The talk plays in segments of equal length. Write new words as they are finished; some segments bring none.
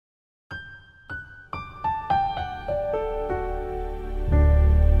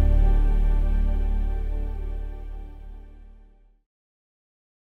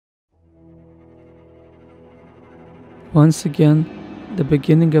Once again, the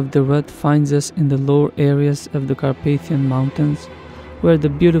beginning of the rut finds us in the lower areas of the Carpathian Mountains, where the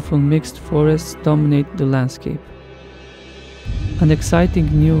beautiful mixed forests dominate the landscape. An exciting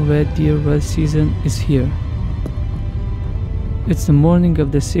new red deer rut season is here. It's the morning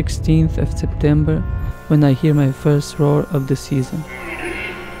of the 16th of September when I hear my first roar of the season.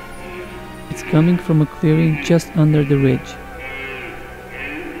 It's coming from a clearing just under the ridge.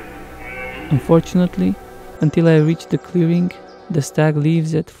 Unfortunately, until I reach the clearing, the stag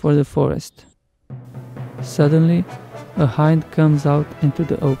leaves it for the forest. Suddenly, a hind comes out into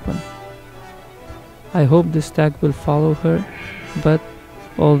the open. I hope the stag will follow her, but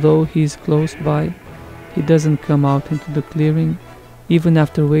although he is close by, he doesn't come out into the clearing, even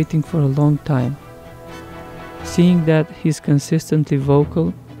after waiting for a long time. Seeing that he's consistently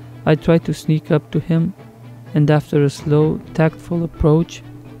vocal, I try to sneak up to him, and after a slow, tactful approach,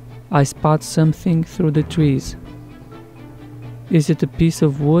 I spot something through the trees. Is it a piece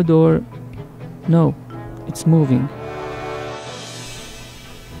of wood or... No, it's moving.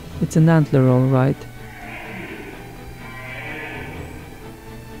 It's an antler, all right.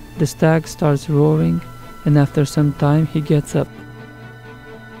 The stag starts roaring, and after some time he gets up.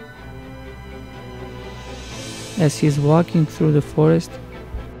 As he is walking through the forest,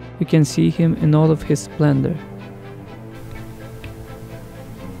 we can see him in all of his splendor.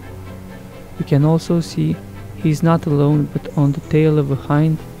 We can also see he is not alone but on the tail of a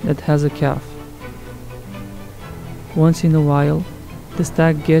hind that has a calf. Once in a while, the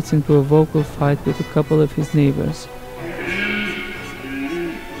stag gets into a vocal fight with a couple of his neighbors.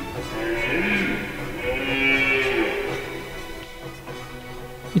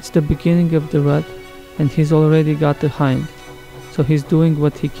 It's the beginning of the rut, and he's already got the hind, so he's doing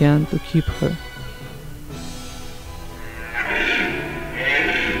what he can to keep her.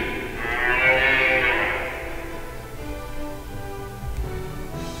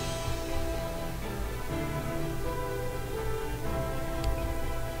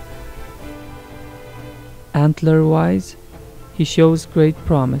 Antler-wise, he shows great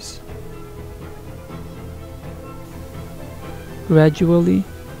promise. Gradually,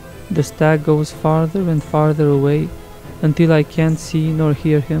 the stag goes farther and farther away until I can't see nor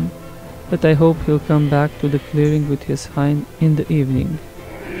hear him, but I hope he'll come back to the clearing with his hind in the evening.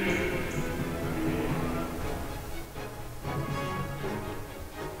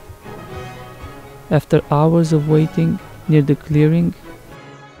 After hours of waiting near the clearing,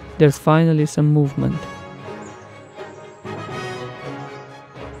 there's finally some movement.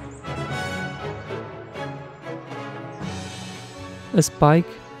 A spike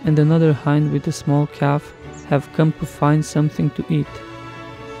and another hind with a small calf have come to find something to eat.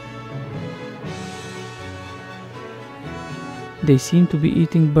 They seem to be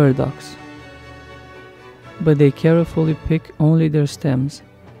eating burdocks, but they carefully pick only their stems.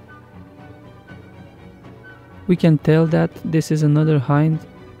 We can tell that this is another hind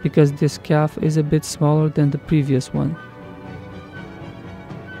because this calf is a bit smaller than the previous one.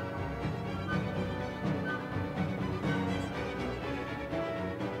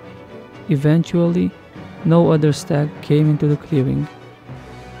 Eventually, no other stag came into the clearing.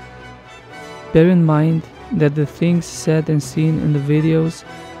 Bear in mind that the things said and seen in the videos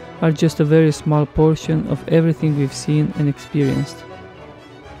are just a very small portion of everything we've seen and experienced.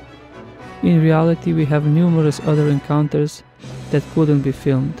 In reality, we have numerous other encounters that couldn't be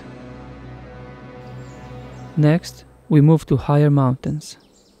filmed. Next, we move to higher mountains.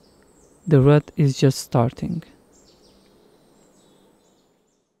 The rut is just starting.